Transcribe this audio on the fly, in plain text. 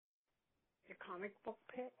Comic Book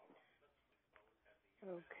Pit.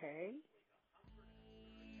 Okay.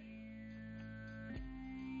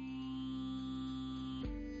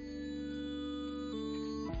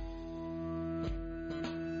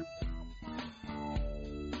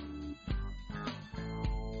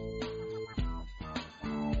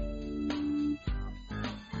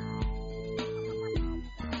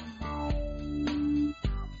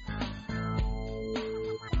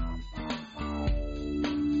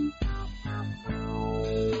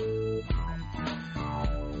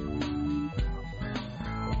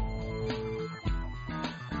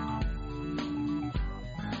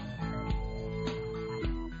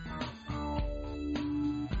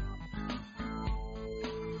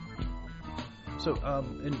 So,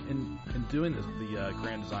 in doing the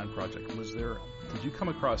Grand Design Project, did you come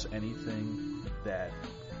across anything that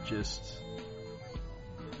just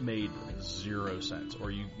made zero sense, or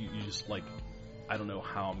you just like, I don't know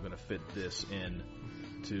how I'm going to fit this in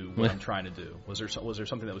to what I'm trying to do? Was there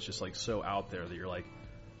something that was just like so out there that you're like,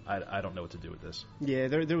 I don't know what to do with this? Yeah,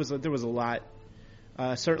 there was a lot,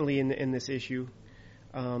 certainly in this issue.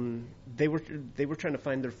 They were trying to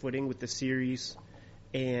find their footing with the series,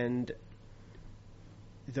 and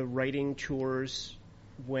the writing chores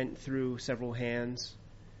went through several hands.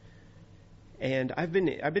 And I've been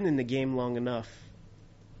in the game long enough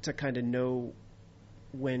to kind of know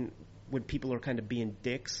when people are kind of being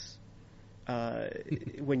dicks.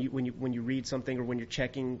 When you read something, or when you're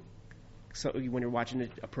checking, when you're watching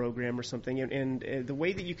a program or something, and the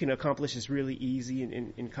way that you can accomplish is really easy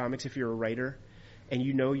in comics if you're a writer, and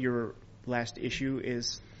you know your last issue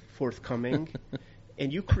is forthcoming,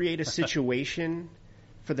 and you create a situation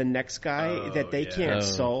for the next guy that they can't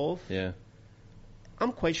solve. Yeah.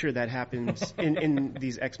 I'm quite sure that happens in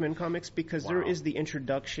these X-Men comics, because there is the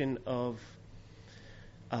introduction of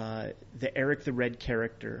the Eric the Red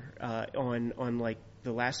character on like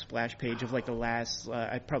the last splash page of like the last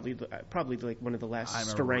probably like one of the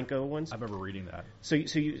last Steranko ones. I remember reading that. So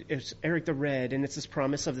it's Eric the Red, and it's this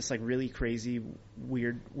promise of this like really crazy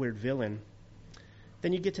weird villain.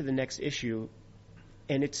 Then you get to the next issue,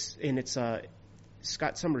 and it's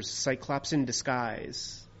Scott Summers' Cyclops in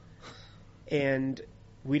disguise, and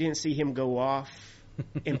we didn't see him go off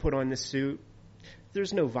and put on this suit.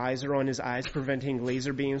 There's no visor on his eyes preventing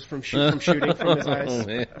laser beams from shooting from his eyes. Oh,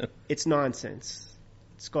 man. It's nonsense.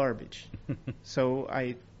 It's garbage. So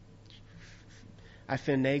I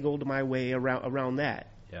finagled my way around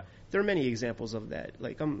that. Yeah. There are many examples of that.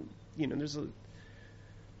 Like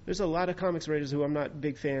there's a lot of comics writers who I'm not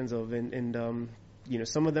big fans of, and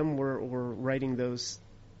some of them were writing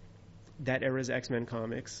that era's X-Men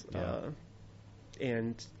comics,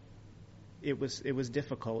 and it was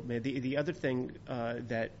difficult, man. The other thing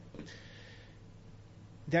that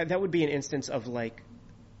would be an instance of like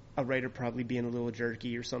a writer probably being a little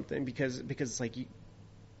jerky or something, because it's like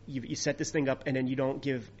you set this thing up, and then you don't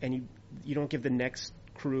give the next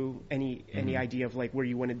crew any idea of like where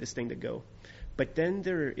you wanted this thing to go. But then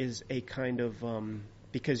there is a kind of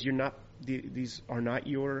because these are not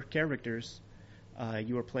your characters,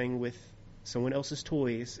 you are playing with someone else's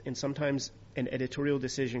toys, and sometimes an editorial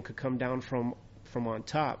decision could come down from on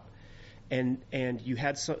top, and you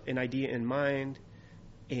had an idea in mind,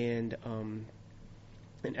 and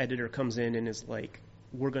an editor comes in and is like,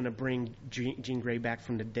 we're going to bring Jean Grey back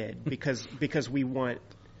from the dead because we want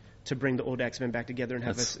to bring the old X-Men back together and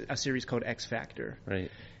have a series called X Factor.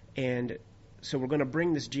 Right. And so we're going to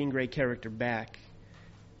bring this Jean Grey character back,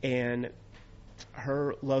 and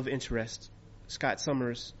her love interest, Scott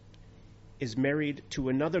Summers, is married to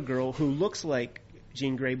another girl who looks like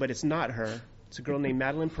Jean Grey, but it's not her. It's a girl named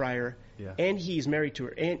Madeline Pryor, and he's married to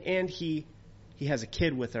her, and he has a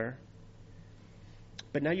kid with her.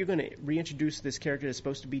 But now you're going to reintroduce this character that's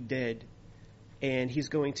supposed to be dead, and he's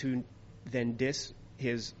going to then diss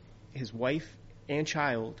his wife and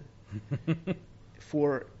child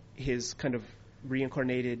for his kind of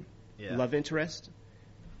reincarnated love interest.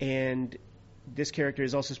 And this character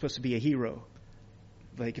is also supposed to be a hero.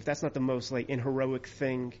 Like, if that's not the most like heroic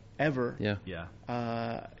thing ever,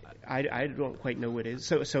 I don't quite know what it is.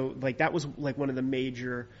 So like that was like one of the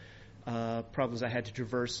major problems I had to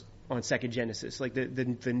traverse on Second Genesis, like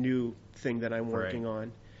the new thing that I'm working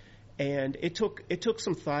on, and it took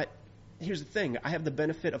some thought. Here's the thing: I have the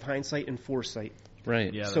benefit of hindsight and foresight.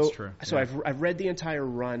 Right. Yeah, so, that's true. So I've read the entire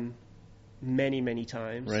run many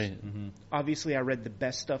times. Right. Mm-hmm. Obviously, I read the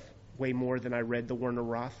best stuff way more than I read the Werner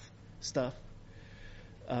Roth stuff.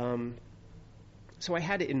 So I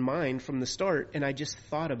had it in mind from the start, and I just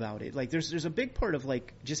thought about it. Like, there's a big part of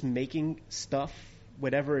like just making stuff,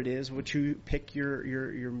 whatever it is, which you pick your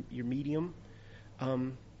medium.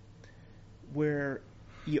 where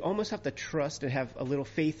you almost have to trust and have a little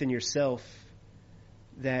faith in yourself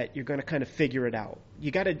that you're going to kind of figure it out.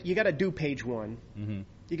 You got to do page one. Mm-hmm.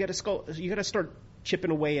 You got to start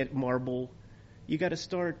chipping away at marble. You got to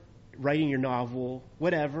start writing your novel,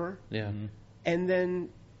 whatever. Yeah. Mm-hmm. And then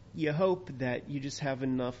you hope that you just have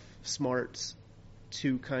enough smarts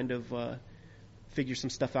to kind of figure some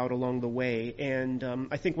stuff out along the way. And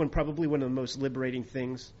I think probably one of the most liberating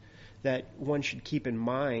things that one should keep in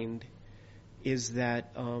mind is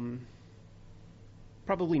that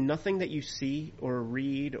probably nothing that you see or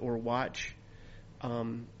read or watch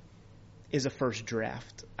is a first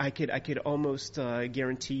draft. I could almost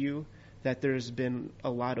guarantee you that there's been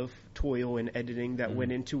a lot of toil and editing that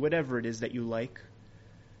went into whatever it is that you like.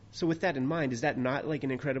 So with that in mind, is that not like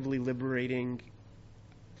an incredibly liberating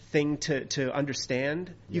thing to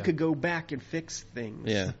understand? Yeah. You could go back and fix things.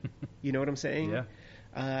 Yeah. You know what I'm saying? Yeah.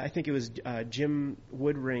 I think it was Jim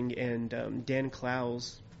Woodring and Dan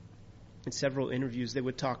Clowes in several interviews. They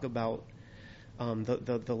would talk about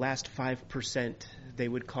the last 5%, they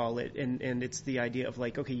would call it, and it's the idea of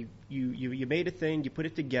like, okay, you made a thing, you put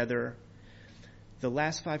it together. The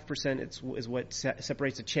last 5% is what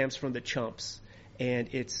separates the champs from the chumps, and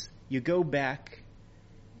it's you go back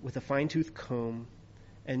with a fine-tooth comb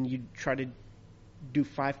and you try to do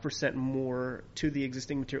 5% more to the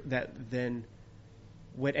existing material than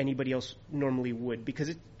what anybody else normally would,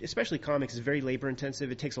 because especially comics is very labor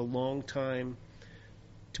intensive. It takes a long time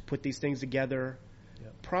to put these things together.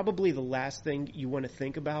 Yep. Probably the last thing you want to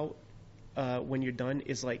think about when you're done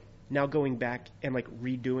is like now going back and like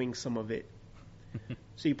redoing some of it.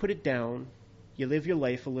 So you put it down, you live your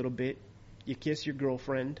life a little bit, you kiss your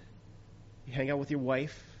girlfriend, you hang out with your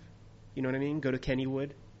wife, you know what I mean? Go to Kennywood,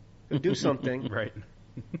 go do something, Right.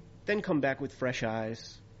 then come back with fresh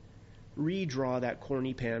eyes, redraw that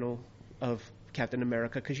corny panel of Captain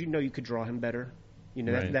America, because you know you could draw him better. You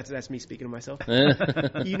know, Right. that's me speaking to myself.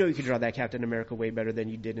 You know you could draw that Captain America way better than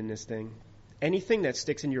you did in this thing. Anything that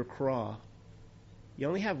sticks in your craw, you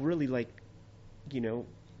only have really like, you know,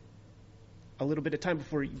 a little bit of time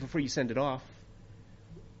before you send it off.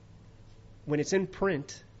 When it's in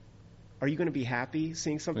print, are you going to be happy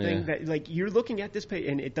seeing something Yeah. that like you're looking at this page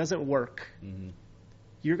and it doesn't work? Mm-hmm.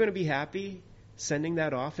 You're going to be happy sending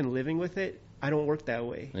that off and living with it? I don't work that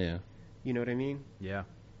way. Yeah. You know what I mean? Yeah.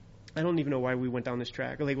 I don't even know why we went down this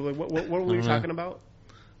track. Like, what were we talking about?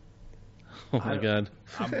 Oh my God.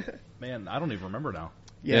 Man, I don't even remember now.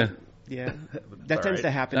 Yeah. Yeah. That All tends right.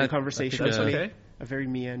 to happen in I conversation think, with me. okay. A very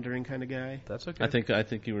meandering kind of guy. That's okay. I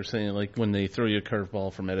think you were saying like when they throw you a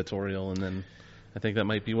curveball from editorial, and then I think that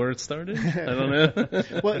might be where it started. I don't know.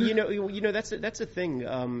 Well, you know that's the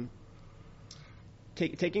thing.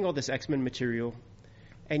 Taking all this X-Men material,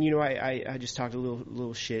 and you know I just talked a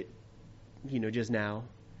little shit, you know, just now,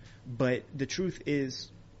 but the truth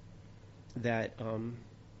is that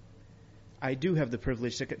I do have the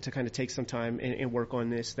privilege to kind of take some time and work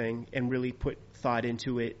on this thing and really put thought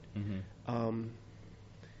into it. Mm-hmm.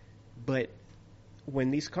 But when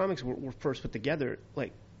these comics were first put together,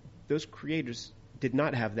 like those creators did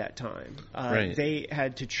not have that time. Right. They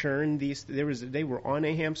had to churn these. They were on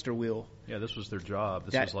a hamster wheel. Yeah, this was their job.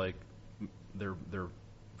 This That- was like their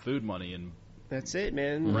food money and That's it,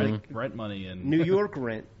 man. Mhm. Like rent money and New York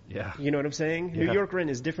rent. Yeah. You know what I'm saying? Yeah. New York rent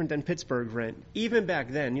is different than Pittsburgh rent. Even back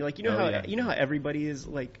then, you know Oh, how yeah. you know how everybody is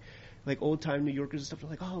like old time New Yorkers and stuff. They're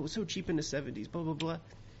like, oh, it was so cheap in the '70s. Blah blah blah.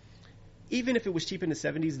 Even if it was cheap in the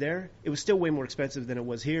 '70s, there, it was still way more expensive than it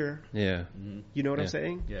was here. Yeah. Mhm. You know what I'm Yeah.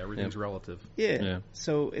 saying? Yeah, everything's relative. Yeah. Yeah.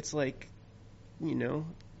 So it's like, you know,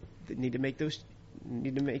 they need to make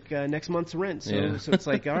next month's rent. So Yeah. so it's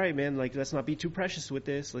like, all right, man, like let's not be too precious with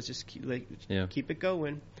this. Let's just keep it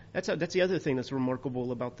going. That's the other thing that's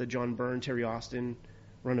remarkable about the John Byrne, Terry Austin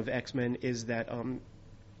run of X-Men is that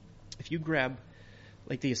if you grab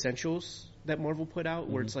like the essentials that Marvel put out,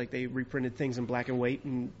 where it's like they reprinted things in black and white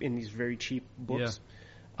in these very cheap books,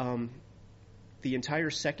 the entire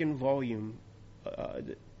second volume,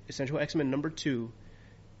 the Essential X-Men #2,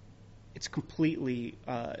 it's completely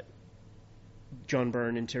John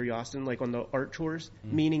Byrne and Terry Austin, like on the art tours,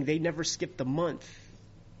 meaning they never skipped a month.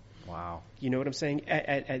 Wow. You know what I'm saying?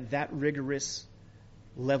 At that rigorous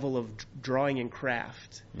level of drawing and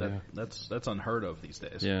craft, That's unheard of these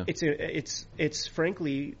days. Yeah. it's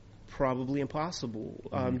frankly probably impossible,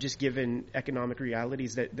 just given economic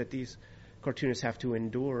realities that these cartoonists have to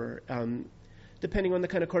endure. Depending on the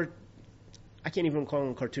kind of I can't even call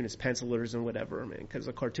them cartoonists, pencilers and whatever, man, because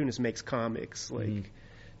a cartoonist makes comics. Like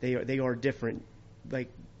they are different. Like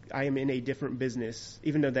I am in a different business,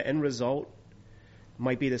 even though the end result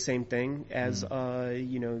might be the same thing as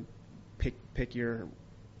you know, pick your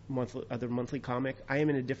monthly comic, I am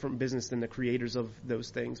in a different business than the creators of those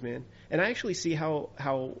things, man. And I actually see how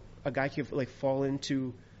a guy can like fall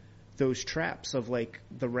into those traps of like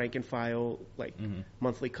the rank and file like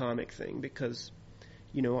monthly comic thing, because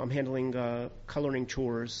I'm handling coloring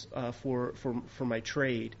chores for my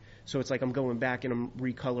trade. So it's like I'm going back and I'm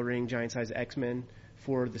recoloring Giant Size X-Men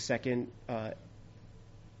for the second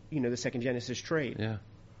the second Genesis trade. Yeah.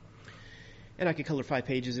 And I could color 5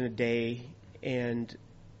 pages in a day, and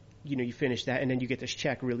you finish that, and then you get this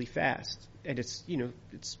check really fast, and it's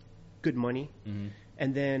it's good money.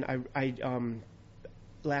 And then I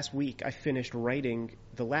last week I finished writing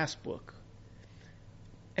the last book,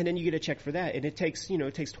 and then you get a check for that, and it takes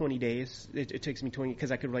 20 days. It takes me 20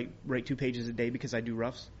 because I could write 2 pages a day because I do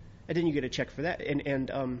roughs, and then you get a check for that.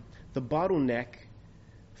 And the bottleneck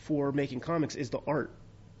for making comics is the art,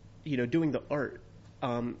 doing the art.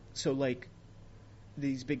 So like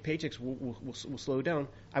these big paychecks will slow down.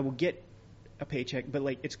 I will get a paycheck, but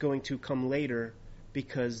like it's going to come later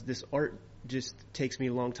because this art just takes me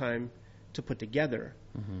a long time to put together.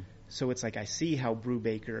 So it's like I see how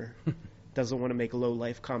Brubaker doesn't want to make low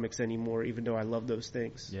life comics anymore, even though I love those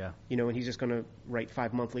things. Yeah. And he's just going to write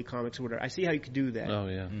 5 monthly comics or whatever. I see how you could do that. Oh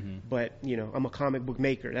yeah. But I'm a comic book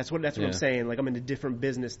maker. That's what I'm saying. Like I'm in a different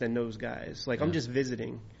business than those guys. Like I'm just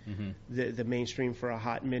visiting the mainstream for a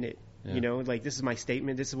hot minute. Yeah. Like this is my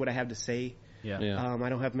statement. This is what I have to say. Yeah. I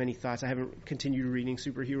don't have many thoughts. I haven't continued reading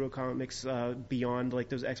superhero comics beyond like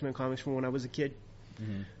those X-Men comics from when I was a kid.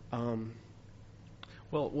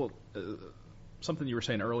 Well, something you were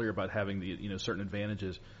saying earlier about having the certain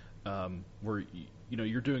advantages, where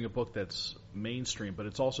you're doing a book that's mainstream, but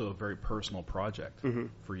it's also a very personal project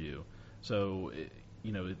for you. So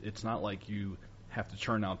it's not like you have to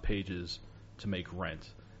churn out pages to make rent.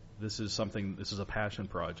 This is a passion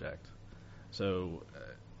project. So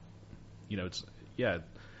it's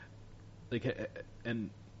like, and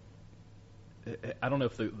I don't know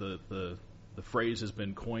if the phrase has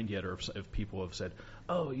been coined yet, or if people have said,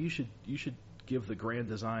 "Oh, you should give the grand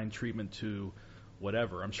design treatment to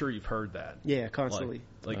whatever." I'm sure you've heard that. Yeah, constantly.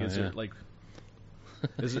 Is there like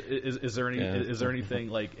is there anything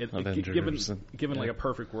like given like a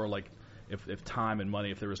perfect world, like if time and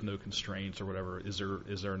money, if there was no constraints or whatever, is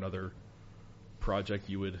there another project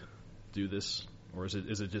you would do this, or is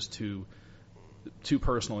it just too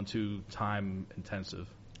personal and too time intensive?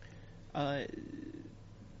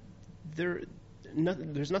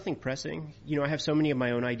 There's nothing pressing. I have so many of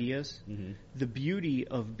my own ideas. The beauty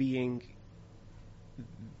of being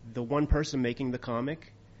the one person making the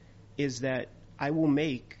comic is that I will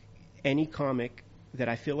make any comic that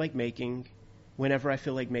I feel like making whenever I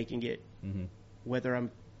feel like making it, whether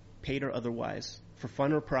I'm paid or otherwise, for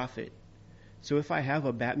fun or profit. So if I have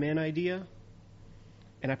a Batman idea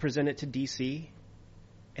and I present it to DC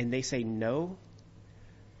and they say no,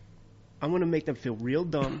 I'm going to make them feel real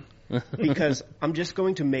dumb because I'm just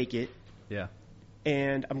going to make it. Yeah.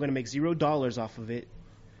 And I'm going to make $0 off of it.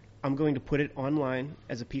 I'm going to put it online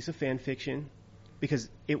as a piece of fan fiction because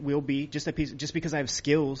it will be just a piece. Just because I have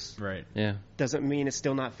skills, right? Yeah, doesn't mean it's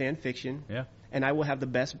still not fan fiction. Yeah. And I will have the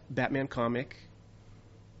best Batman comic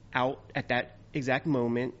out at that exact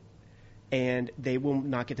moment, and they will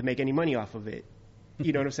not get to make any money off of it.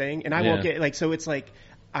 You know what I'm saying? And I won't get so. It's like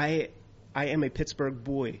I am a Pittsburgh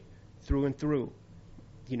boy through and through.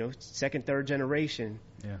 Second, third generation.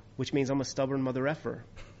 Yeah. Which means I'm a stubborn mother effer.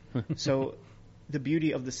 So the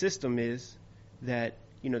beauty of the system is that,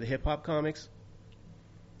 the hip hop comics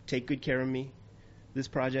take good care of me. This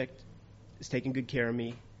project is taking good care of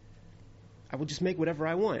me. I will just make whatever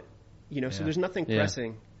I want. So there's nothing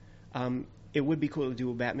pressing. It would be cool to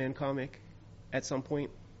do a Batman comic at some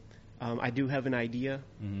point. I do have an idea.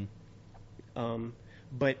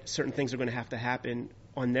 But certain things are going to have to happen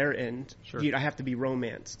on their end. Sure. I have to be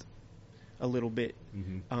romanced a little bit.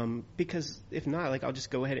 Because if not, I'll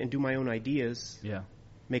just go ahead and do my own ideas. Yeah.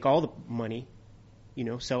 Make all the money.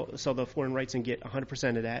 Sell the foreign rights and get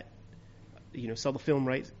 100% of that. Sell the film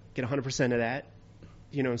rights, get 100% of that.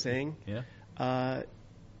 You know what I'm saying? Yeah.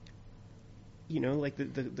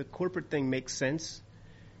 The corporate thing makes sense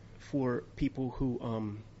for people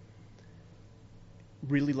who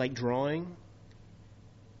really like drawing,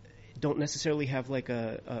 don't necessarily have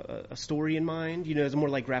a story in mind. It's more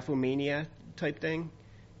like Graphomania type thing,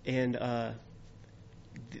 and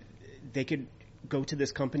they could go to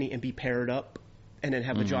this company and be paired up, and then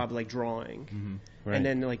have a job like drawing, Right. and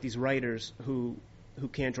then these writers who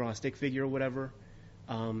can't draw a stick figure or whatever.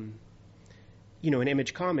 An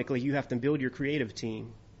Image comic, you have to build your creative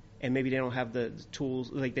team, and maybe they don't have the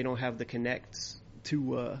tools, they don't have the connects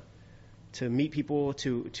to meet people,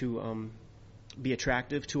 to be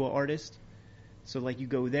attractive to an artist. So like you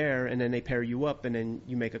go there and then they pair you up and then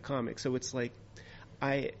you make a comic. So it's like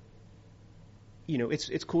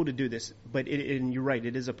it's cool to do this, but and you're right,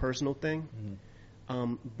 it is a personal thing.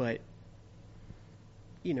 But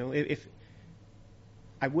if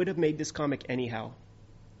I would have made this comic anyhow,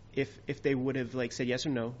 if they would have like said yes or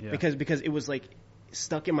no, because it was like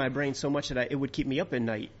stuck in my brain so much that it would keep me up at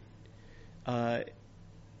night.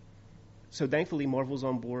 So thankfully Marvel's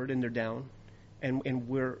on board and they're down, and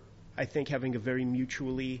we're, I think, having a very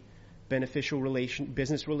mutually beneficial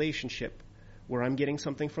business relationship where I'm getting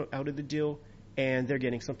something out of the deal and they're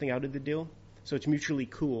getting something out of the deal. So it's mutually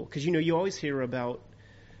cool. Because, you always hear about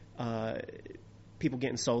people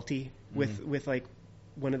getting salty with like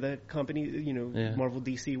one of the companies, Marvel,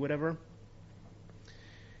 DC, whatever.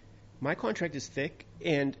 My contract is thick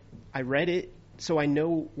and I read it, so I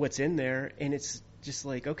know what's in there, and it's just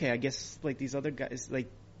like, okay, I guess like these other guys, like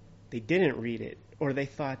they didn't read it, or they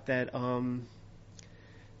thought that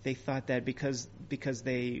because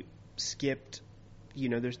they skipped,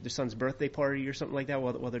 their son's birthday party or something like that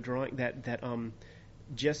while they're drawing that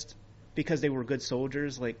just because they were good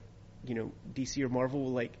soldiers, like DC or Marvel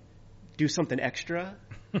will like do something extra.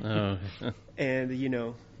 Oh.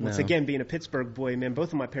 And once again, being a Pittsburgh boy, man, both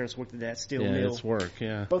of my parents worked at that steel mill. Yeah, it's work.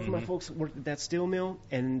 Yeah. Both of my folks worked at that steel mill,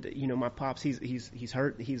 and my pops, he's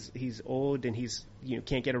hurt, he's old, and he's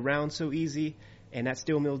can't get around so easy, and that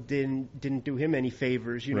steel mill didn't do him any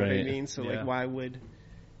favors. You know what I mean? So like, why would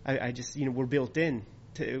I just we're built in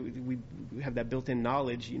to we have that built-in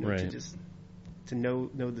knowledge, to just to know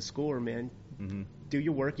the score, man. Do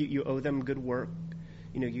your work. You owe them good work.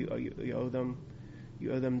 You owe them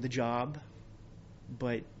the job,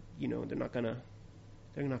 but they're not gonna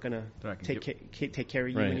take care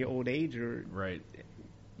of you in your old age or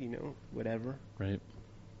whatever. Right.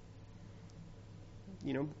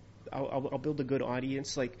 I'll build a good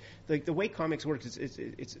audience. Like the way comics work is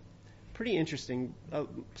it's pretty interesting.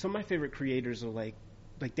 Some of my favorite creators are like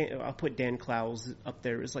I'll put Dan Clowes up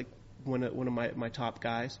there as like one of my top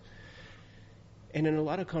guys. And in a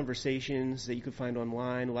lot of conversations that you could find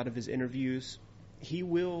online, a lot of his interviews, he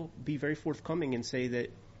will be very forthcoming and say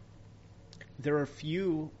that there are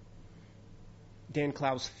few Dan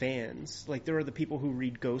Clowes fans. Like there are the people who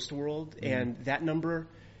read Ghost World, and that number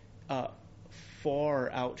far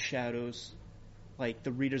outshadows like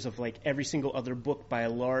the readers of like every single other book by a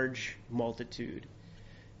large multitude.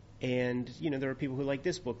 And there are people who like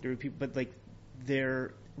this book. There are people, but like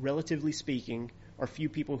there, relatively speaking, are few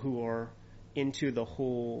people who are into the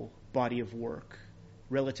whole body of work,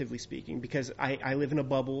 relatively speaking, because I live in a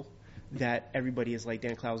bubble that everybody is like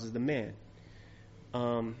Dan Clowes is the man.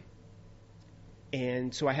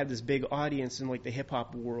 And so I have this big audience in like the hip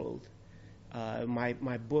hop world.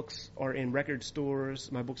 My books are in record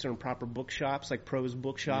stores. My books are in proper bookshops, like Prose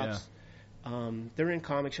bookshops. They're in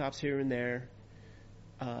comic shops here and there.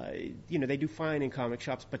 They do fine in comic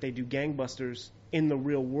shops, but they do gangbusters in the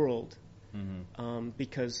real world.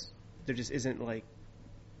 Because there just isn't like,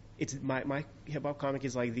 it's my hip hop comic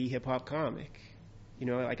is like the hip hop comic.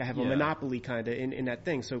 Like I have a monopoly kind of in that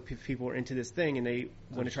thing. So if people are into this thing and they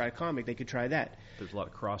want to try a comic, they could try that. There's a lot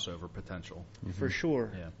of crossover potential. For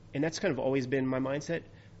sure. Yeah. And that's kind of always been my mindset.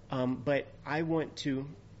 But I want to,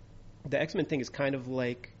 the X-Men thing is kind of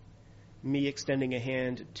like me extending a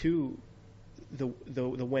hand to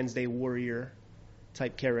the Wednesday Warrior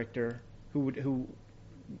type character who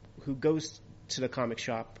goes to the comic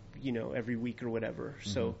shop, every week or whatever.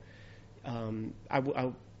 So I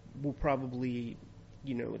will probably,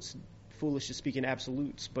 it's foolish to speak in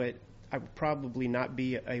absolutes, but I would probably not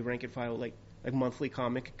be a rank and file like monthly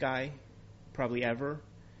comic guy, probably ever.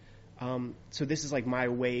 So this is like my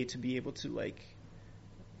way to be able to like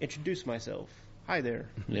introduce myself. Hi there.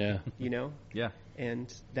 Yeah. Yeah.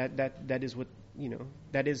 And that is what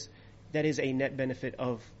that is a net benefit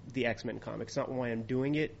of the X-Men comic. It's not why I'm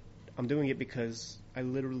doing it. I'm doing it because I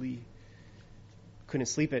literally couldn't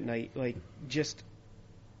sleep at night. Like, just,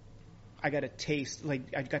 I got a taste. Like,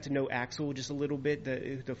 I got to know Axel just a little bit,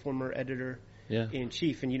 the former editor in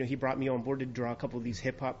chief, and he brought me on board to draw a couple of these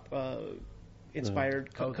hip hop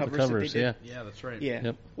inspired covers. Covers, that they did. Yeah, that's right. Yeah,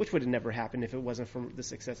 Yep. Which would have never happened if it wasn't from the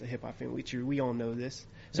success of Hip Hop Family Tree. We all know this.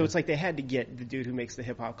 So it's like they had to get the dude who makes the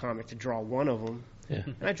hip hop comic to draw one of them. Yeah.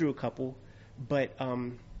 And I drew a couple, but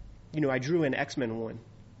I drew an X-Men one,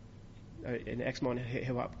 an X-Men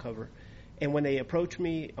hip hop cover. And when they approached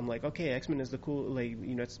me, I'm like, okay, X-Men is the cool, like,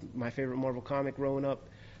 it's my favorite Marvel comic growing up.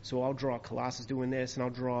 So I'll draw Colossus doing this, and I'll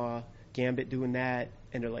draw Gambit doing that,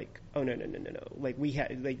 and they're like, oh no, like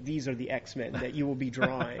these are the X-Men that you will be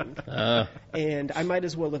drawing. And I might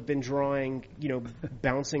as well have been drawing,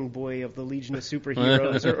 Bouncing Boy of the Legion of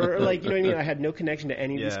Superheroes, or like, you know what I mean? I had no connection to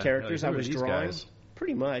any of these characters like, I was drawing. Guys?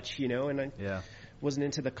 Pretty much, and I wasn't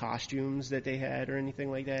into the costumes that they had or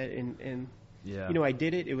anything like that. And I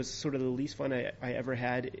did it. It was sort of the least fun I ever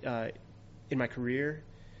had in my career,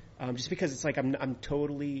 just because it's like I'm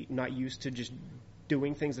totally not used to just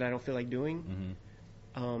doing things that I don't feel like doing.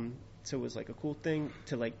 So it was like a cool thing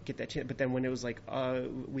to like get that chance. But then when it was like,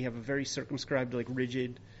 we have a very circumscribed, like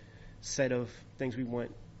rigid set of things we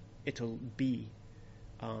want it to be,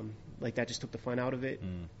 like that just took the fun out of it.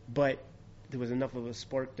 But there was enough of a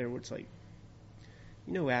spark there where it's like,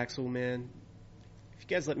 Axel, man, if you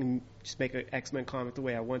guys let me just make an X-Men comic the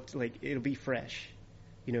way I want to, like, it'll be fresh.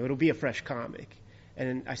 It'll be a fresh comic.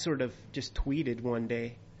 And I sort of just tweeted one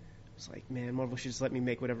day, it's like, man, Marvel should just let me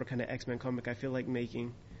make whatever kind of X-Men comic I feel like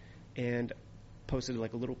making. And posted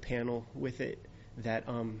like a little panel with it that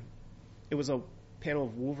it was a panel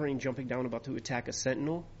of Wolverine jumping down about to attack a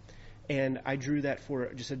Sentinel. And I drew that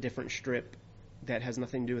for just a different strip that has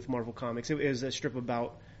nothing to do with Marvel Comics. It was a strip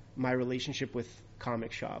about my relationship with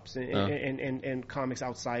comic shops and comics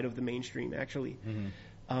outside of the mainstream, actually.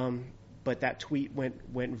 But that tweet went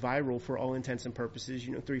viral for all intents and purposes.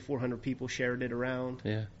 300-400 people shared it around.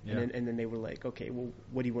 And then they were like, okay, well,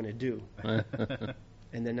 what do you want to do?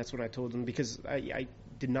 And then that's what I told them, because I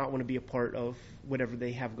did not want to be a part of whatever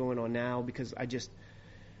they have going on now, because I just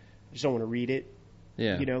don't want to read it.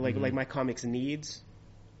 Like my comics needs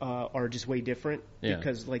are just way different,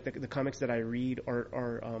 because like the comics that I read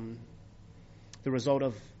are the result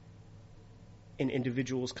of an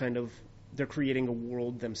individual's kind of, they're creating a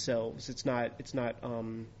world themselves. It's not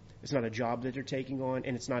a job that they're taking on,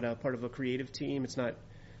 and it's not a part of a creative team. It's not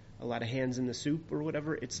a lot of hands in the soup or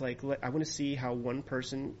whatever. It's like, I want to see how one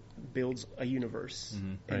person builds a universe,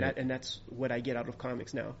 and that's what I get out of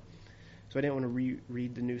comics now. So I didn't want to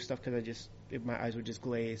read the new stuff, because my eyes would just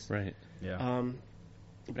glaze. Right. Yeah.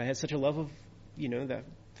 But I had such a love of,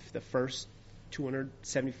 the first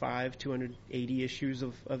 275, 280 issues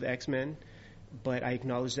of X-Men. But I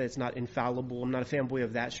acknowledge that it's not infallible. I'm not a fanboy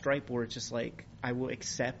of that stripe, where it's just like, I will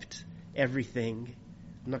accept everything.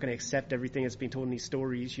 I'm not going to accept everything that's being told in these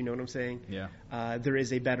stories. You know what I'm saying? Yeah. There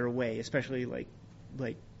is a better way, especially like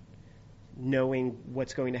knowing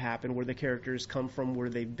what's going to happen, where the characters come from, where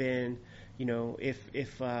they've been.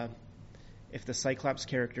 If the Cyclops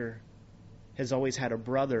character has always had a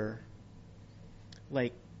brother,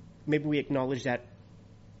 like, maybe we acknowledge that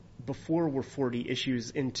before we're 40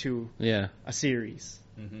 issues into a series.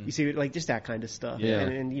 You see, like, just that kind of stuff.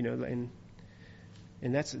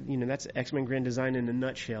 And that's that's X-Men Grand Design in a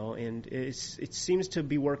nutshell. And it seems to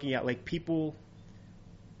be working out. Like, people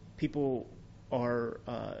are.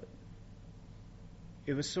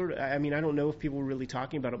 It was sort of. I mean, I don't know if people were really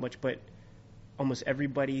talking about it much, but almost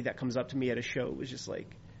everybody that comes up to me at a show was just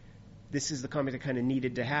like, "This is the comic that kind of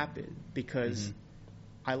needed to happen," because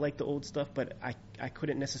I like the old stuff, but I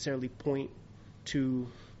couldn't necessarily point to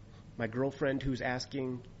my girlfriend who's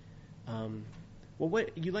asking, well,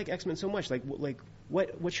 what you like X-Men so much? Like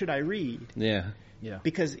what should I read? Yeah.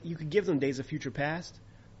 Because you could give them Days of Future Past,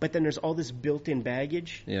 but then there's all this built-in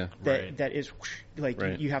baggage that is like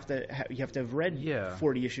you have to have read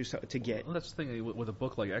 40 issues to get. Well, that's the thing with a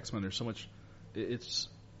book like X-Men. There's so much. It's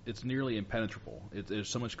nearly impenetrable. There's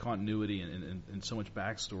so much continuity and so much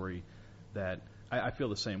backstory that I feel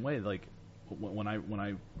the same way. Like when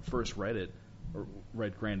I first read it, or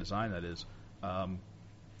read Grand Design, that is,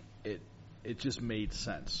 it just made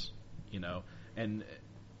sense, And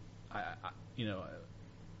I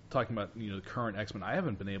talking about the current X-Men, I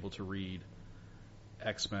haven't been able to read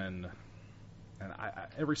X-Men, and I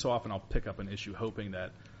every so often I'll pick up an issue hoping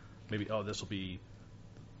that maybe this will be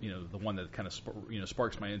the one that kind of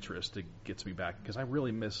sparks my interest, that gets me back, because I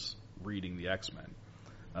really miss reading the X-Men.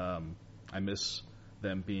 I miss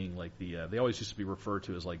them being like they always used to be referred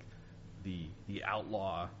to as like the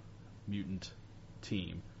outlaw mutant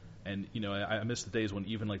team, and I miss the days when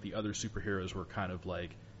even like the other superheroes were kind of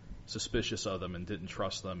like suspicious of them and didn't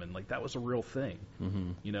trust them, and like that was a real thing.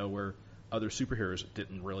 Where other superheroes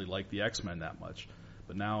didn't really like the X-Men that much,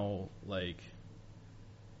 but now like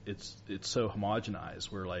it's so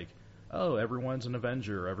homogenized. We're like, everyone's an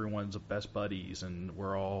Avenger, everyone's best buddies, and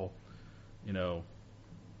we're all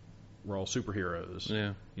superheroes.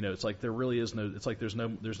 Yeah. It's like there really is no. It's like there's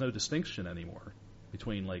no distinction anymore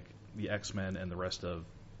between like the X-Men and the rest of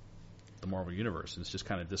the Marvel universe. And it's just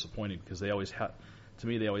kind of disappointing, because they always had. To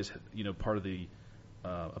me, they always part of the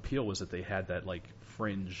appeal was that they had that like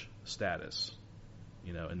fringe status.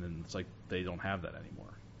 and then it's like they don't have that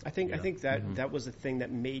anymore. I think that was the thing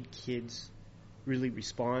that made kids really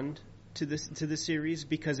respond to the series,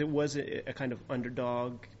 because it was a kind of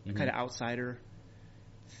underdog, kind of outsider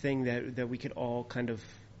thing that we could all kind of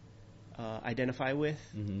identify with.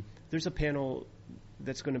 There's a panel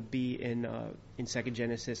that's going to be in Second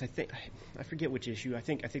Genesis. I forget which issue. I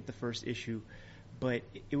think the first issue, but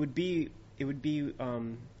it would be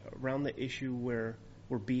around the issue where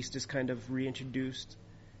Beast is kind of reintroduced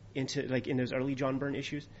into, like, in those early John Byrne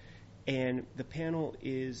issues, and the panel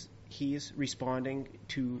is he's responding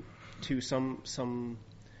to some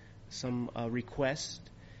request,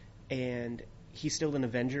 and he's still an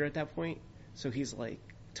Avenger at that point, so he's like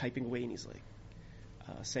typing away, and he's like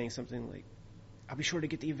saying something like, "I'll be sure to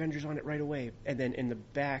get the Avengers on it right away." And then in the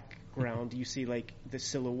background, you see like the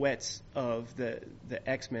silhouettes of the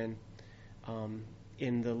X-Men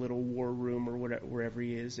in the little war room or wherever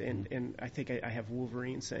he is, and I think I have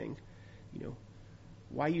Wolverine saying,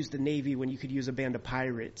 why use the Navy when you could use a band of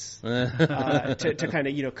pirates to kind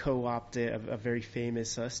of co-opt a very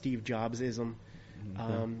famous Steve Jobs-ism.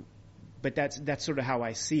 But that's sort of how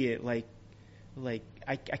I see it. Like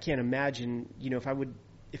I can't imagine, if I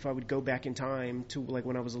would go back in time to like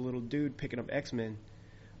when I was a little dude picking up X-Men,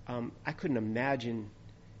 I couldn't imagine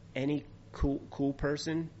any cool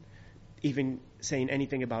person even saying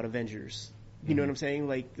anything about Avengers. You know what I'm saying?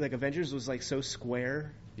 Like Avengers was like so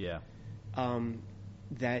square. Yeah.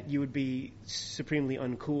 That you would be supremely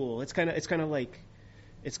uncool. It's kind of like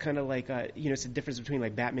it's the difference between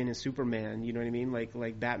like Batman and Superman. You know what I mean?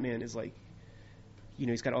 Like Batman is like,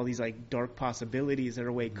 he's got all these like dark possibilities that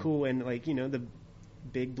are way cool, and like the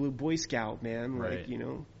big blue Boy Scout, man. Like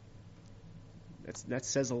that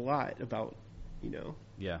says a lot about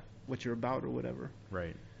what you're about or whatever.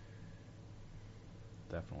 Right.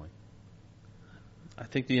 Definitely. I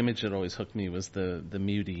think the image that always hooked me was the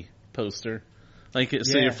Muty poster. Like,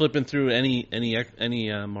 so you're flipping through any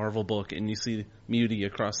Marvel book, and you see Muty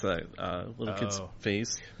across that little kid's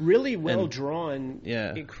face. Really well drawn.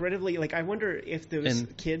 Yeah. Incredibly. Like, I wonder if those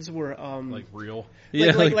kids were like real.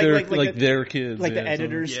 Yeah, like their kids. Like the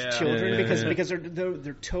editor's children, because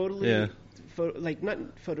they're totally not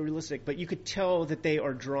photorealistic, but you could tell that they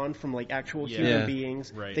are drawn from like actual human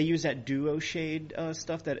beings. Right. They use that duo shade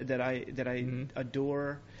stuff that I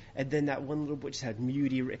adore. And then that one little boy just had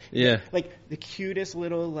Muty. Like the cutest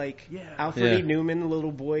little Alfred E. Newman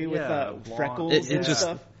little boy with freckles and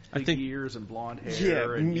stuff. I think ears and blonde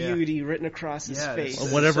hair. And Muty written across his face.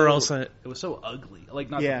 Whatever else. It was so ugly. Like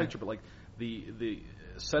not the picture, but like the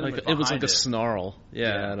sentiment it was like a snarl.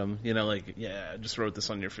 Adam. I just wrote this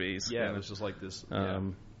on your face. Yeah, it was just like this.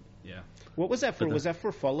 What was that for? Was that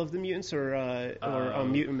for Fall of the Mutants or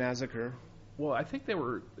Mutant Massacre? Well, I think it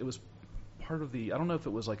was part of the, I don't know if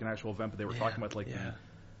it was like an actual event, but they were talking about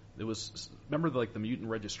it was, remember the Mutant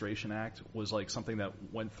Registration Act was like something that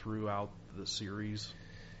went throughout the series.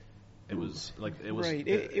 It was like it was right.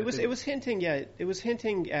 It was hinting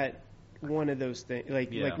at one of those things,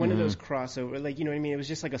 like one of those crossover, like, you know what I mean? It was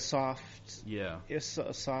just like a soft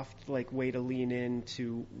like way to lean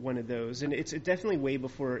into one of those, and it's definitely way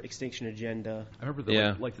before Extinction Agenda. I remember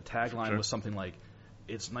the tagline was something like,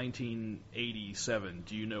 "It's 1987.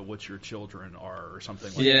 Do you know what your children are?" or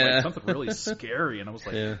something like something really scary. And I was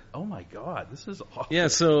like, "Oh my god, this is awful." Yeah.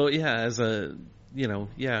 So as a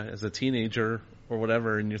teenager or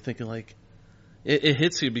whatever, and you're thinking like, it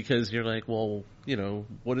hits you because you're like, well,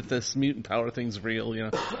 what if this mutant power thing's real?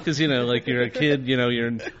 Because like you're a kid, you're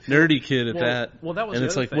a nerdy kid at that. Well, that was and the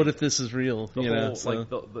it's other like, thing. what if this is real? The whole, like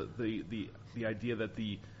the idea that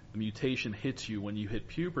the mutation hits you when you hit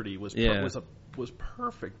puberty was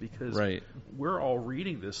perfect, because we're all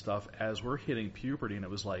reading this stuff as we're hitting puberty, and it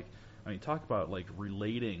was like, I mean, talk about like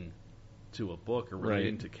relating to a book or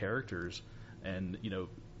relating to characters, and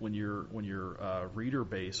when your reader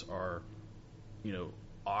base are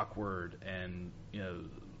awkward and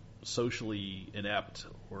socially inept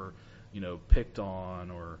or picked on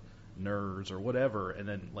or nerds or whatever, and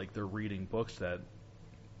then like they're reading books that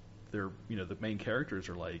they're the main characters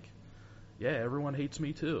are like, yeah, everyone hates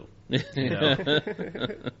me too. It's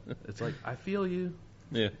like, I feel you.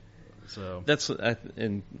 Yeah. So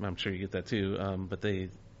and I'm sure you get that too. But it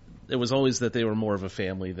was always that they were more of a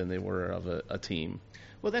family than they were of a team.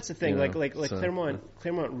 Well, that's the thing. Claremont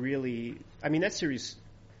really. I mean, that series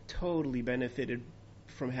totally benefited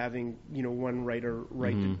from having one writer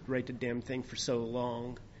write the damn thing for so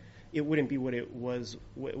long. It wouldn't be what it was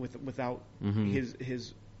without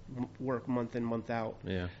his work month in, month out.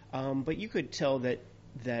 Yeah. But you could tell that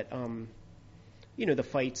the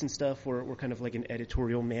fights and stuff were kind of like an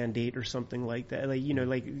editorial mandate or something like that. Like,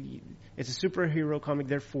 like it's a superhero comic,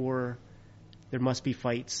 therefore there must be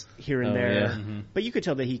fights here and there. Yeah. Mm-hmm. But you could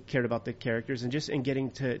tell that he cared about the characters and just in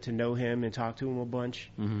getting to know him and talk to him a bunch.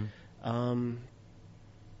 Mm-hmm.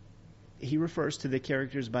 He refers to the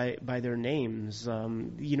characters by their names.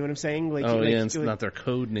 You know what I'm saying? Like, it's not their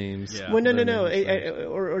code names. Yeah. Well, no. Names.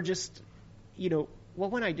 Or just, well,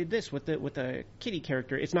 when I did this with the Kitty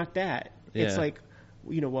character, it's not that. Yeah. It's like,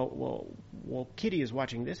 well, Kitty is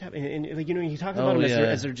watching this happen, and like, you talk about them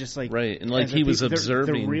as they're just like right, and like as he if was they're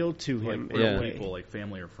observing, real to him, like in real a way. people, like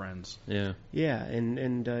family or friends. Yeah, Yeah,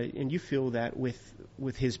 and you feel that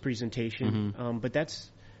with his presentation, Mm-hmm. but that's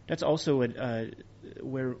also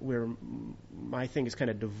where my thing is kind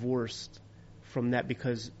of divorced from that,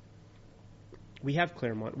 because we have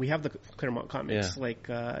Claremont, we have the Claremont comics. Yeah. Like,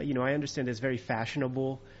 I understand it's very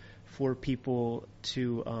fashionable for people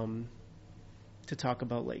to talk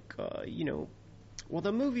about, like, well,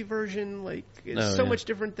 the movie version, like, is so much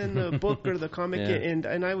different than the book or the comic. Yeah.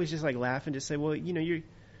 And I was just like laugh and just say, well,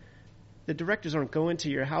 the directors aren't going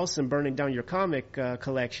to your house and burning down your comic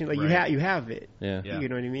collection. Like, Right. you have it. yeah, Yeah. You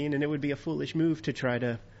know what I mean? And it would be a foolish move to try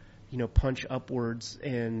to, punch upwards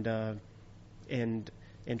and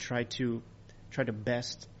try to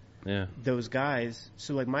best yeah. those guys.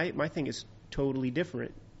 So like my thing is totally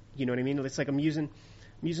different. You know what I mean? It's like I'm using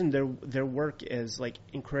their work as like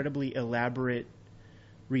incredibly elaborate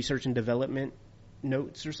research and development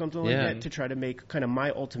notes or something like that to try to make kind of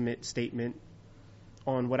my ultimate statement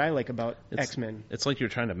on what I like about X-Men. It's like you're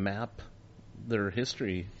trying to map their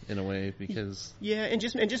history in a way, because and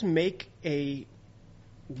just make a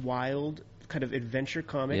wild kind of adventure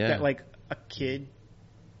comic that like a kid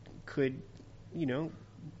could,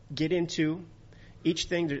 get into. Each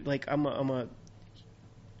thing that, like,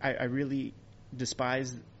 I really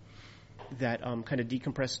despise that kind of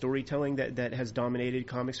decompressed storytelling that has dominated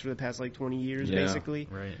comics for the past like 20 years, basically.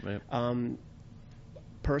 Right.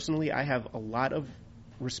 Personally, I have a lot of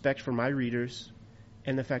respect for my readers,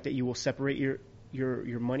 and the fact that you will separate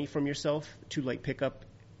your money from yourself to like pick up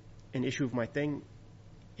an issue of my thing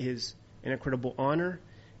is an incredible honor.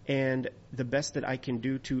 And the best that I can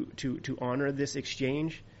do to honor this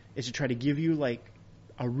exchange is to try to give you like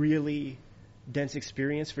a really dense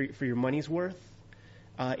experience for your money's worth.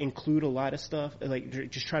 Include a lot of stuff,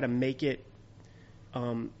 like just try to make it,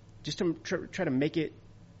 try to make it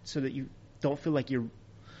so that you don't feel like you're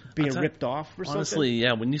being ripped off or something. Honestly,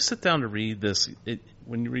 yeah. When you sit down to read this,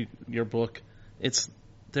 when you read your book,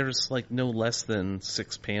 there's like no less than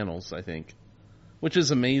 6 panels, I think, which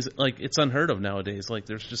is amazing. Like, it's unheard of nowadays. Like,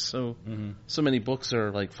 there's just so many books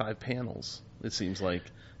are like 5 panels. It seems like,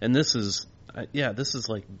 and this is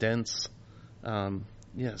like dense.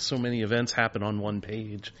 So many events happen on one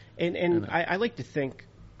page. And I like to think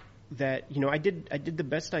that, I did the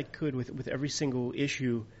best I could with every single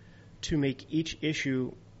issue to make each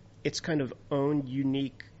issue its kind of own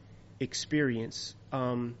unique experience.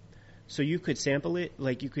 So you could sample it,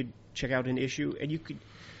 like you could check out an issue, and you could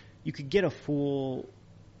get a full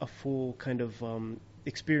kind of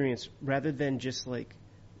experience rather than just like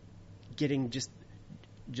getting just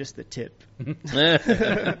the tip. I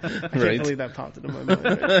can't believe that popped into my mind.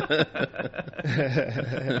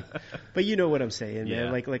 Right? But you know what I'm saying,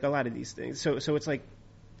 man. Like a lot of these things. So it's like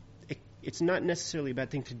it's not necessarily a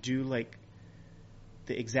bad thing to do like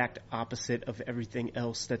the exact opposite of everything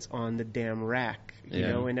else that's on the damn rack, you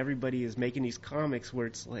know. And everybody is making these comics where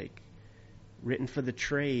it's like written for the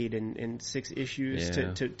trade and 6 issues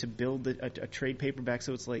to build a trade paperback.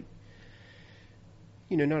 So it's like,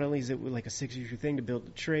 not only is it like a 6-issue thing to build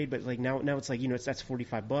the trade, but like now it's like, that's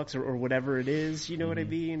 $45 or whatever it is, you know what I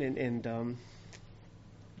mean? And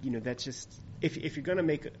that's just, if you're going to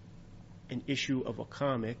make an issue of a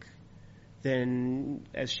comic, then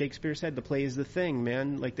as Shakespeare said, the play is the thing,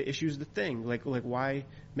 man. Like the issue is the thing. Like why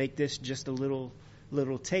make this just a little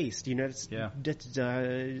taste?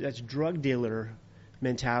 That's drug dealer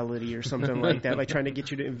mentality or something like that. Like trying to get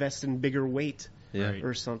you to invest in bigger weight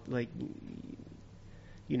or something. Like,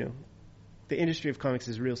 the industry of comics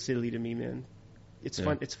is real silly to me, man. It's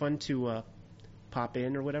fun. It's fun to pop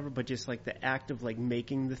in or whatever, but just like the act of like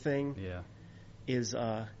making the thing is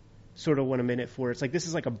sort of what I'm in it for. It's like this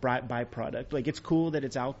is like a byproduct. Like it's cool that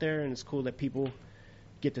it's out there and it's cool that people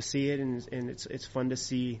get to see it, and it's fun to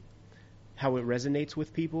see how it resonates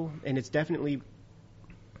with people. And it's definitely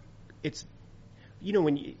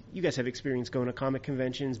when you guys have experience going to comic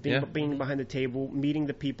conventions, being behind the table, meeting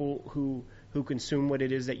the people who consume what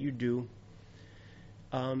it is that you do.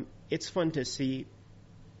 It's fun to see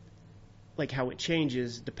like how it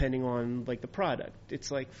changes depending on like the product. It's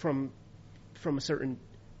like from from a certain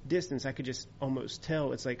distance, I could just almost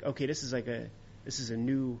tell. It's like, okay, this is a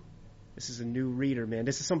new reader, man.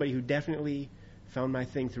 This is somebody who definitely found my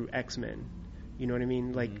thing through X-Men. You know what I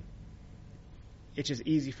mean? Like, it's just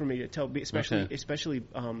easy for me to tell, especially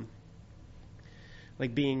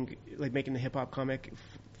like making the hip hop comic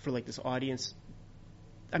for like this audience.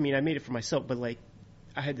 I mean, I made it for myself, but like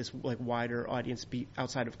I had this like wider audience be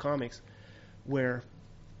outside of comics, where,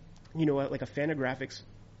 you know, like a Fantagraphics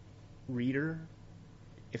reader,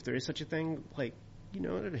 if there is such a thing, like, you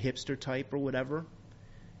know, a hipster type or whatever.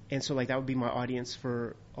 And so like that would be my audience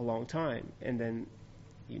for a long time. And then,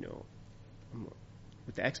 you know,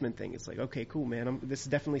 with the X-Men thing, it's like, okay, cool, man. This is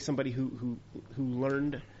definitely somebody who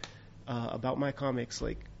learned about my comics,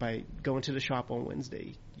 like by going to the shop on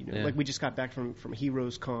Wednesday. You know, like we just got back from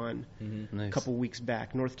Heroes Con a couple weeks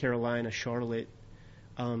back, North Carolina, Charlotte,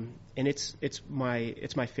 and it's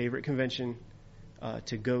my favorite convention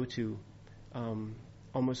to go to.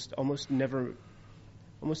 Almost never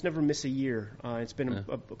miss a year. It's been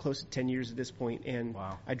close to 10 years at this point, and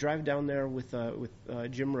I drive down there with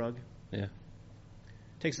Jim Rugg. Yeah,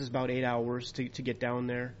 takes us about 8 hours to get down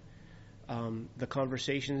there. The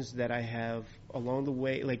conversations that I have along the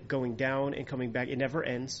way, like going down and coming back, it never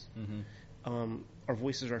ends. Our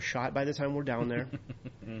voices are shot by the time we're down there.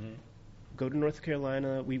 Go to North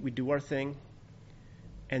Carolina, we do our thing,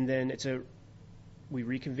 and then we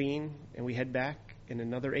reconvene and we head back in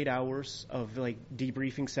another 8 hours of like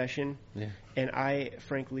debriefing session. Yeah. And I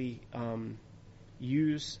frankly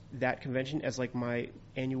use that convention as like my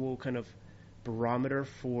annual kind of barometer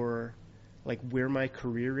for like where my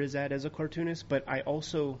career is at as a cartoonist. But I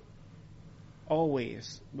also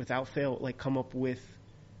always, without fail, like come up with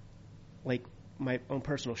like my own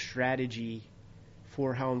personal strategy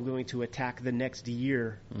for how I'm going to attack the next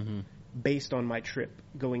year based on my trip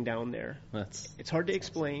going down there. It's hard to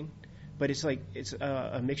explain, but it's like it's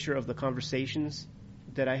a mixture of the conversations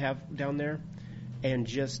that I have down there and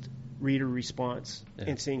just reader response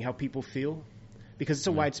and seeing how people feel, because it's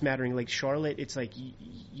a wide smattering. Like Charlotte, it's like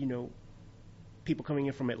you know, people coming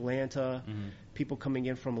in from Atlanta, people coming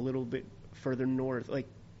in from a little bit further north. Like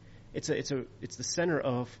it's the center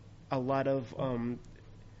of a lot of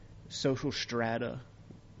social strata,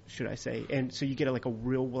 should I say. And so you get a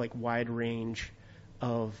real like wide range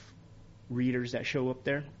of readers that show up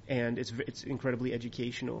there, and it's incredibly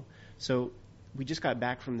educational. So we just got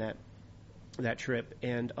back from that trip,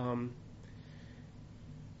 and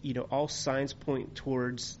you know, all signs point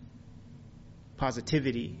towards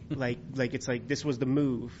positivity. like it's like this was the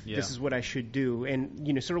move. This is what I should do. And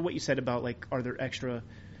you know, sort of what you said about like, are there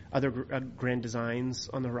other grand designs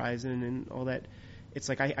on the horizon and all that. It's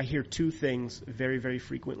like I hear two things very, very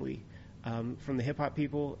frequently from the hip hop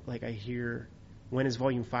people. Like I hear, when is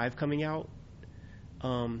Volume 5 coming out?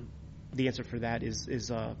 The answer for that is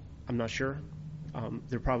I'm not sure.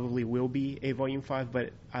 There probably will be a Volume 5,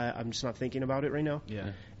 but I'm just not thinking about it right now.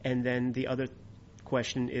 Yeah. And then the other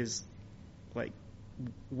question is, like,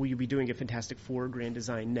 will you be doing a Fantastic Four grand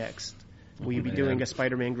design next? Will you be doing a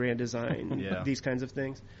Spider-Man grand design? These kinds of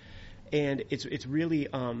things. And it's really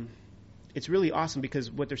awesome, because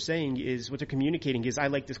what they're saying is, what they're communicating is, I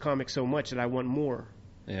like this comic so much that I want more.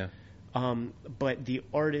 Yeah. But the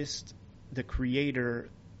artist, the creator,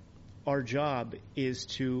 our job is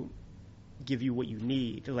to give you what you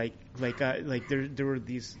need. Like there were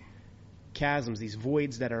these chasms, these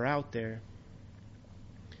voids that are out there,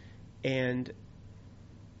 and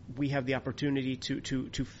we have the opportunity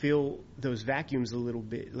to fill those vacuums a little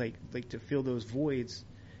bit, like to fill those voids,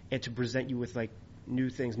 and to present you with like new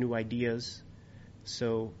things, new ideas.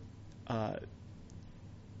 So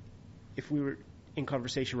if we were in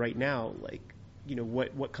conversation right now, like, you know,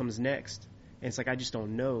 what comes next, and it's like, I just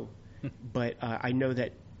don't know. But I know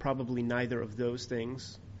that probably neither of those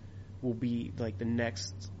things will be like the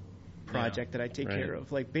next project that I take care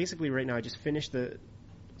of. Like basically right now I just finished the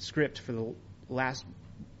script for the last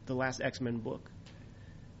X-Men book.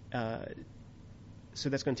 So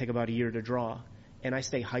that's going to take about a year to draw, and I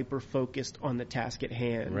stay hyper focused on the task at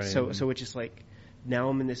hand. Right. So it's just like, now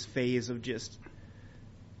I'm in this phase of just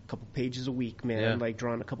a couple pages a week, man. Like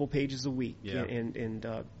drawing a couple pages a week,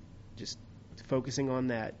 and just focusing on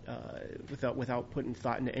that without putting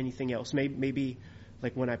thought into anything else. Maybe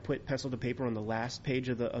like when I put pencil to paper on the last page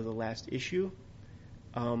of the last issue,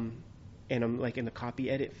 and I'm like in the copy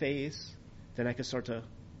edit phase, then I can start to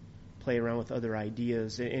play around with other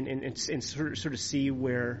ideas and sort of see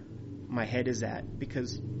where my head is at,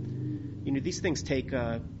 because you know, these things take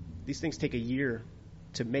a year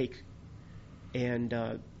to make,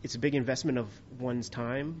 and it's a big investment of one's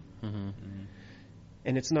time.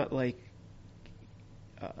 And it's not like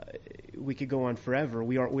we could go on forever.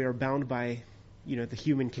 We are bound by, the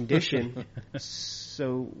human condition.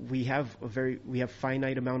 So we have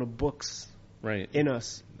finite amount of books Right. in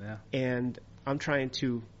us, Yeah. and I'm trying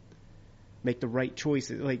to make the right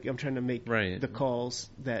choices. Like, I'm trying to make Right. the calls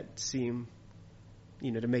that seem,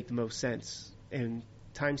 to make the most sense. And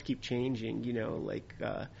times keep changing.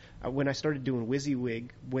 When I started doing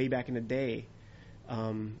WYSIWYG way back in the day,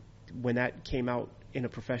 when that came out in a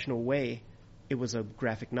professional way, it was a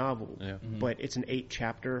graphic novel. Yeah. Mm-hmm. But it's an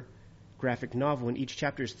 8-chapter graphic novel, and each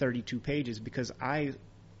chapter is 32 pages because I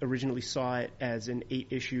originally saw it as an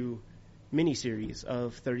 8-issue miniseries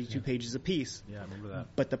of 32 pages apiece. Yeah, I remember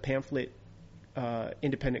that. But the pamphlet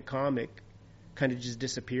independent comic kind of just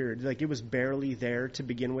disappeared. Like, it was barely there to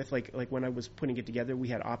begin with. Like when I was putting it together, we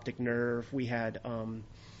had Optic Nerve, we had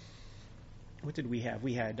what did we have?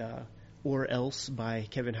 We had Or Else by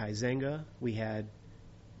Kevin Huizenga. We had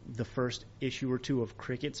the first issue or two of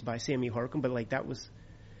Crickets by Sammy Harcum, but that was,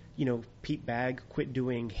 Pete Bagg quit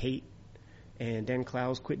doing Hate, and Dan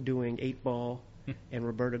Clowes quit doing 8-Ball, and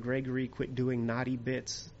Roberta Gregory quit doing Naughty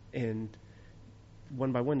Bits, and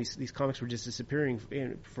one by one these comics were just disappearing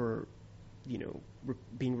for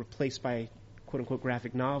being replaced by quote-unquote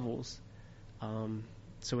graphic novels.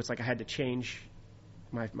 So it's like I had to change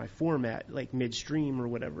my format midstream or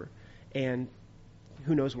whatever, and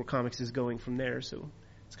who knows where comics is going from there, so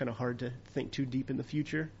it's kind of hard to think too deep in the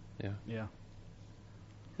future. Yeah. Yeah.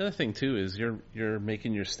 The other thing too is you're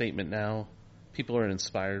making your statement now. People are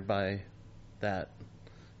inspired by that,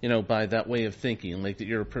 by that way of thinking, that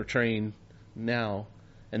you're portraying now,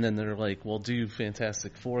 and then they're like, "Well, do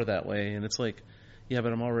Fantastic Four that way," and it's like, "Yeah,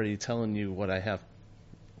 but I'm already telling you what I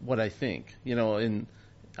think," and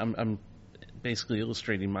I'm basically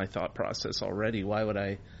illustrating my thought process already. Why would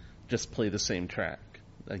I just play the same track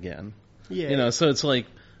again? Yeah. So it's like,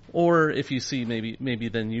 or if you see maybe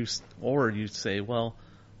then you say, well,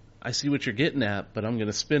 I see what you're getting at, but I'm going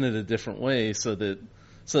to spin it a different way so that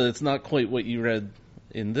it's not quite what you read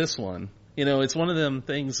in this one. It's one of them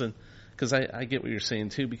things, and because I get what you're saying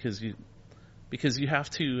too, because you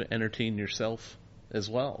have to entertain yourself as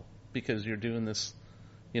well, because you're doing this,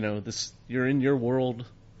 you're in your world,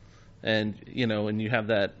 and and you have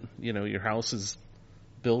that, your house is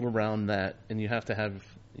built around that, and you have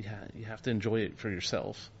to enjoy it for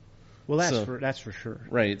yourself. Well, that's for sure.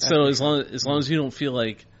 Right. That's so for as long as you don't feel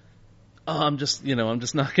like, oh, I'm just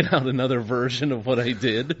knocking out another version of what I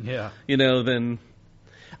did. Yeah. Then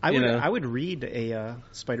I would read a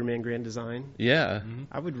Spider-Man Grand Design. yeah. Mm-hmm.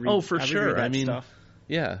 I would read. Oh, for I would sure. read that I mean, stuff,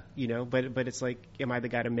 yeah. but it's like, am I the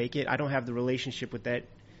guy to make it? I don't have the relationship with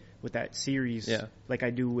that series like I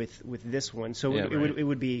do with this one. So Yeah, it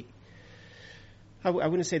would be. I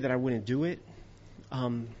wouldn't say that I wouldn't do it.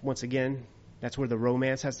 Once again, that's where the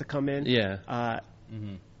romance has to come in. Yeah.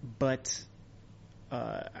 But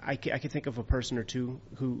I could think of a person or two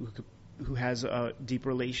who has a deep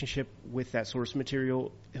relationship with that source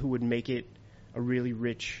material who would make it a really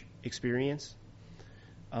rich experience.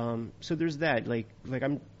 So there's that.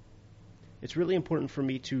 It's really important for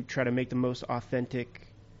me to try to make the most authentic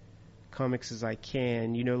comics as I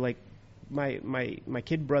can. My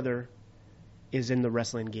kid brother is in the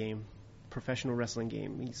wrestling game, professional wrestling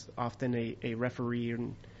game. He's often a referee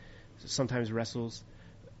and sometimes wrestles.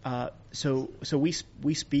 So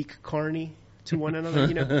we speak Carney to one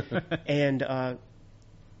another, and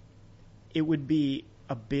it would be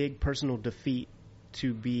a big personal defeat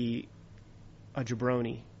to be a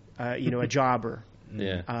jabroni, a jobber,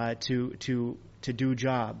 to do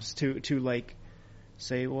jobs, to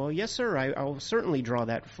say, well, yes, sir, I'll certainly draw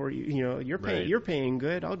that for you. You're paying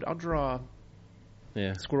good. I'll draw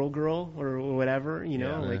Squirrel Girl or whatever.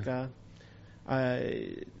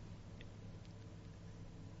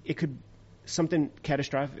 It could something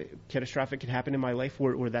catastrophic could happen in my life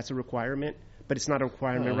where that's a requirement, but it's not a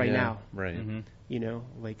requirement now. Right. Mm-hmm.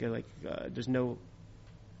 There's no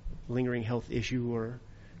lingering health issue, or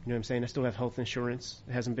what I'm saying. I still have health insurance.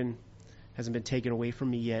 It hasn't been taken away from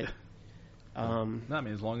me yet. No, I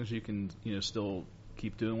mean, as long as you can, still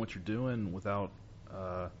keep doing what you're doing without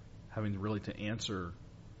having really to answer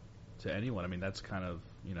to anyone. I mean, that's kind of,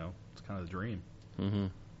 it's kind of the dream. Mm-hmm.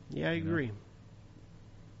 Yeah, I agree.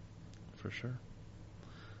 For sure.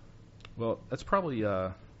 Well, that's probably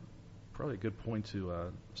a good point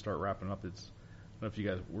to start wrapping up. I don't know if you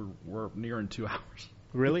guys we're nearing 2 hours.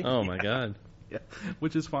 Really? Oh my God. Yeah,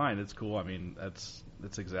 which is fine. It's cool. I mean, that's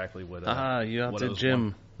exactly what. You out to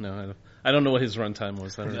Jim? No, I don't know what his runtime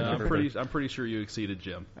was. I don't No, remember. I'm pretty sure you exceeded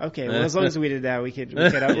Jim. Okay, well, as long as we did that, we could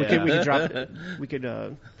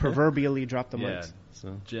proverbially drop the mics. Yeah,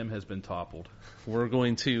 So Jim has been toppled. we're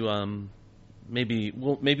going to maybe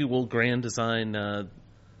we'll grand design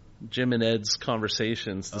Jim and Ed's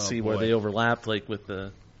conversations to see where boy. they overlap, like with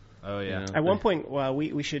the. Oh yeah. You know, At one point, well,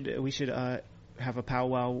 we should have a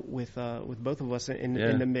powwow with both of us in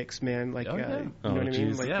the mix, man. Like, Oh, yeah. you know Oh, what I mean?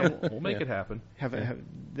 geez. Like, Yeah, we'll make Yeah. it happen.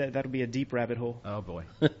 that'll be a deep rabbit hole. Oh boy,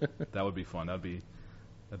 that would be fun. That'd be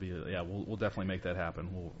yeah. We'll definitely make that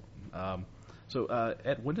happen. So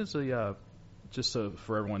Ed, when does the just so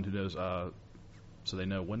for everyone who knows, so they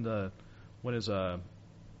know when is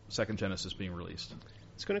Second Genesis being released?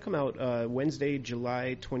 It's going to come out Wednesday,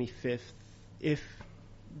 July 25th,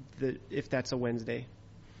 if that's a Wednesday.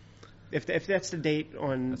 If that's the date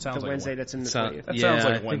on the like Wednesday a- that's in the so- 20th. That sounds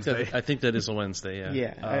like I think Wednesday. I think that is a Wednesday. Yeah.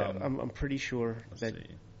 Yeah, I'm pretty sure Let's that see.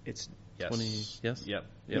 it's. Yes. 20 yes? Yep.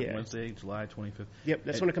 Yeah. Wednesday, July 25th. Yep,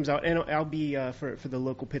 that's when it comes out, and I'll be for the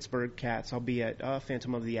local Pittsburgh Cats. I'll be at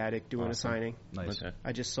Phantom of the Attic doing a Awesome. signing. Nice. Okay.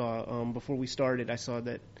 I just saw before we started. I saw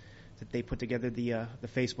that they put together the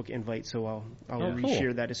Facebook invite, so I'll Oh, cool.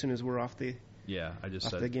 reshare that as soon as we're off the. Yeah, I just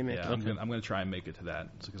Off said the gimmick. Yeah, Okay. I'm gonna try and make it to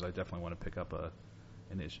that because I definitely want to pick up the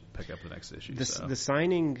next issue. The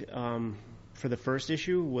signing for the first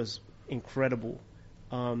issue was incredible.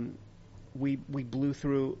 We blew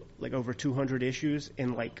through like over 200 issues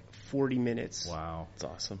in like 40 minutes. Wow. It's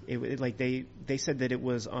awesome. It like they said that it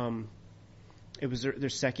was their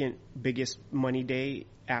second biggest money day.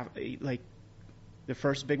 Like the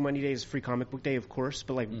first big money day is Free Comic Book Day, of course,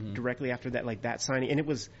 but like directly after that, like that signing, and it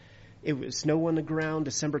was snow on the ground,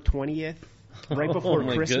 December 20th, right before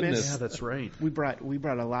my Christmas. goodness. Yeah, that's right. We brought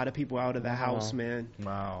a lot of people out of the house, man.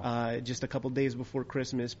 Wow. Just a couple days before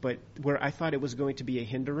Christmas, but where I thought it was going to be a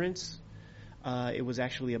hindrance, it was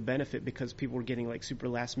actually a benefit because people were getting like super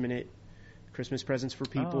last minute Christmas presents for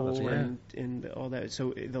people that's right. and all that.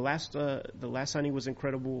 So the last signing was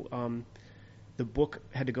incredible. The book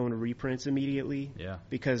had to go into reprints immediately. Yeah.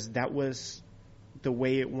 Because that was the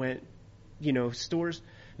way it went. Stores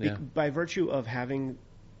Yeah. by virtue of having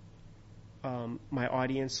my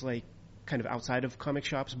audience like kind of outside of comic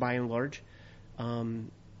shops by and large.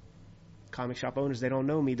 Comic shop owners, they don't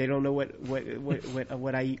know me. They don't know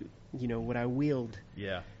what I wield.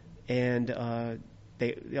 Yeah. And a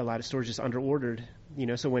lot of stores just under-ordered.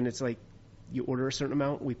 So when it's like you order a certain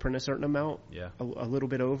amount, we print a certain amount, Yeah. a little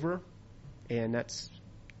bit over, and that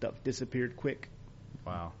stuff disappeared quick.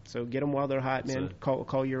 Wow. So get them while they're hot, That's man.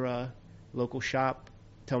 Call your local shop,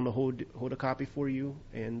 tell them to hold a copy for you,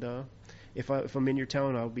 and if I'm in your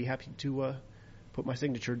town, I'll be happy to put my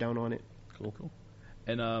signature down on it. Cool.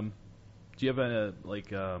 And do you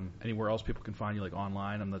have anywhere else people can find you, like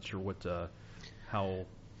online? I'm not sure how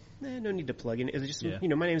No need to plug in. It's just Yeah.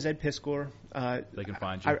 my name is Ed Piskor. they can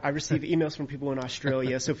find you. I receive emails from people in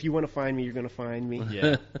Australia, so if you want to find me, you're going to find me.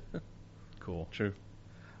 Yeah. Cool. True.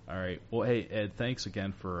 All right. Well, hey Ed, thanks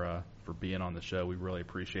again for being on the show. We really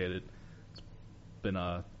appreciate it. It's been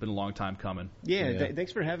a long time coming. Yeah, Yeah.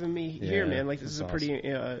 Thanks for having me here, Yeah, man. Like, this is a that's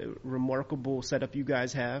pretty remarkable setup you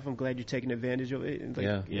guys have. I'm glad you're taking advantage of it. And,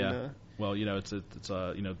 like, Yeah. Well, it's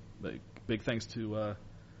big thanks to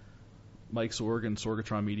Mike Sorg and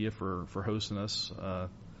Sorgatron Media for hosting us a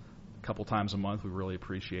couple times a month. We really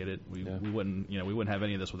appreciate it. We wouldn't have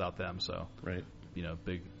any of this without them. So Right.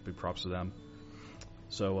 big props to them.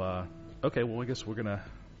 So okay, well I guess we're gonna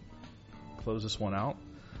close this one out.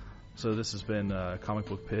 So this has been Comic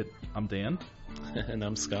Book Pit. I'm Dan, And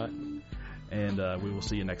I'm Scott. and we will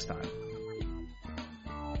see you next time.